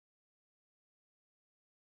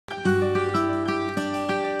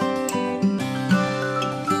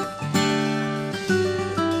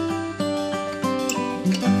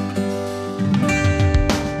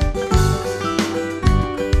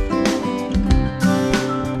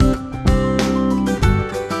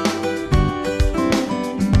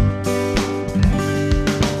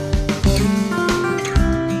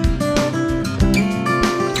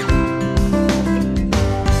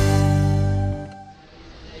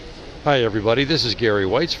Hi everybody, this is Gary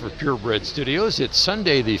Whites for Purebred Studios. It's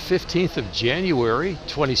Sunday the 15th of January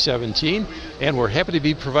 2017 and we're happy to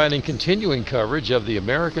be providing continuing coverage of the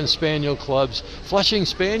American Spaniel Club's Flushing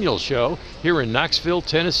Spaniel Show here in Knoxville,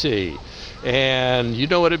 Tennessee. And you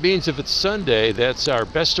know what it means if it's Sunday. That's our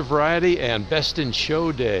Best of Variety and Best in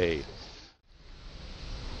Show Day.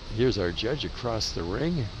 Here's our judge across the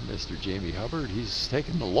ring, Mr. Jamie Hubbard. He's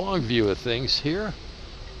taking the long view of things here.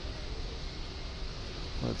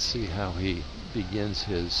 Let's see how he begins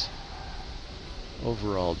his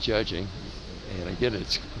overall judging. And again,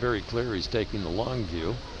 it's very clear he's taking the long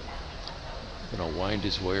view. Gonna wind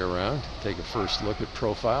his way around, take a first look at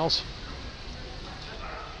profiles.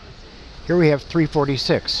 Here we have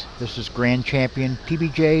 346. This is Grand Champion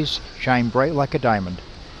PBJ's Shine Bright Like a Diamond.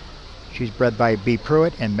 She's bred by B.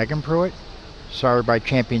 Pruitt and Megan Pruitt. Sired by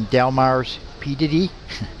Champion Dalmar's P. Diddy.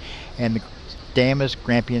 And the dam is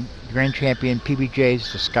Grand Champion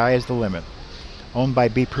PBJ's The Sky is the Limit. Owned by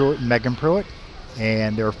B. Pruitt and Megan Pruitt.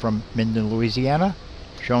 And they're from Minden, Louisiana.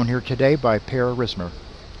 Shown here today by Para Rismer.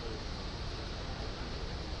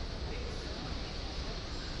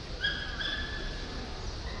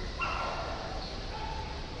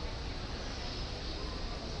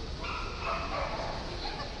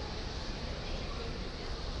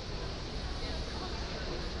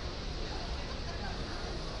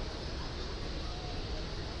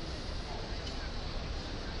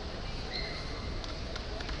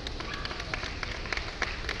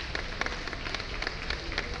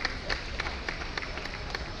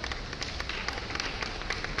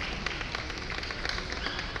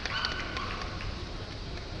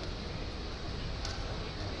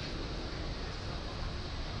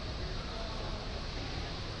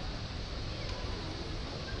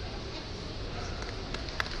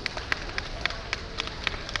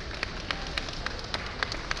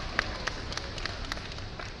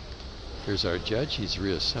 Here's our judge. He's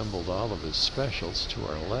reassembled all of his specials to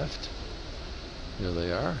our left. Here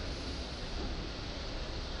they are.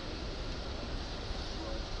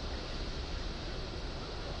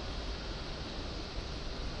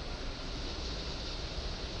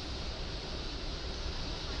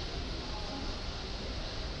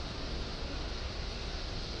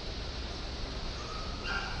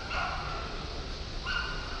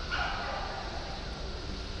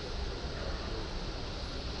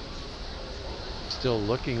 Still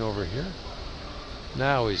looking over here.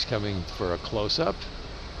 Now he's coming for a close-up.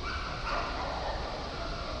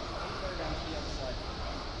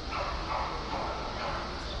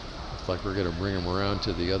 Looks like we're going to bring him around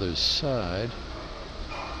to the other side.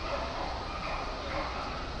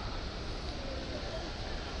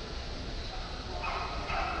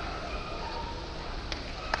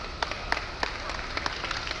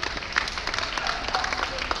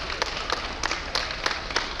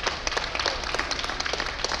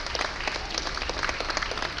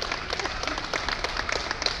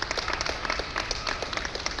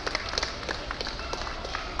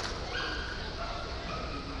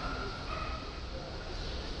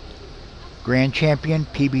 Grand Champion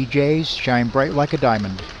PBJ's Shine Bright Like a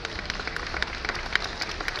Diamond.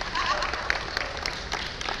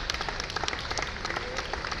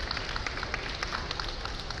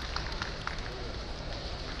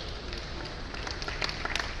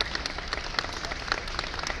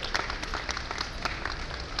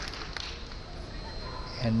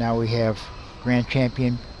 And now we have Grand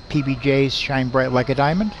Champion PBJ's Shine Bright Like a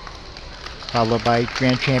Diamond, followed by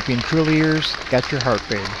Grand Champion Trulier's Got Your Heart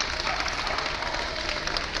Babe.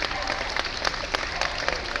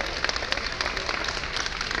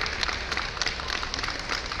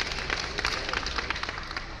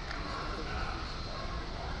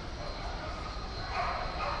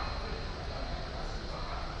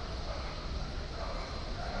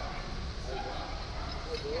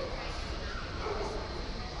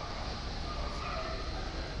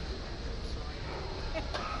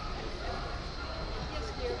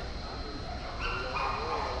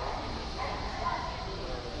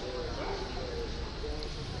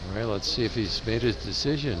 All right, let's see if he's made his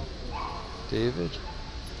decision. David.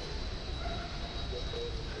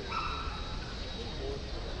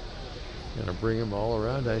 Gonna bring him all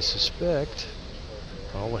around, I suspect.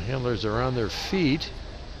 All the handlers are on their feet.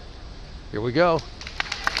 Here we go.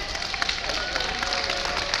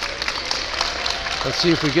 Let's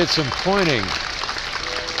see if we get some pointing.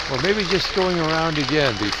 Or maybe just going around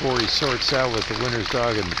again before he sorts out with the winner's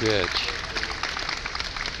dog and bitch.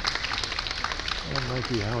 That might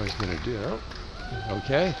be how he's going to do it. Oh,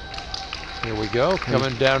 okay. Here we go.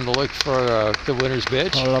 Coming down to look for the winner's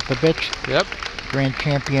bitch. Call up the bitch. Yep. Grand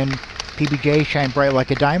Champion PBJ Shine Bright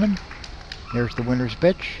Like a Diamond. There's the winner's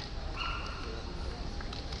bitch.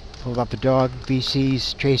 Pulled Out the Dog,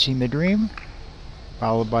 VC's Chasing the Dream,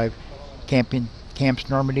 followed by Camps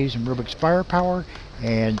Normandy's and Rubik's Firepower,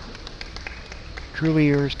 and Truly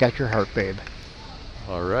Yours, Got Your Heart, Babe.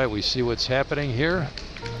 All right, we see what's happening here.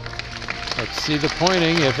 Let's see the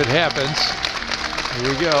pointing if it happens.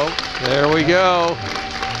 Here we go. There we go.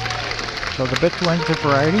 So the bits wins the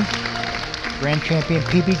variety. Grand champion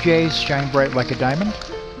PBJ's Shine Bright Like a Diamond.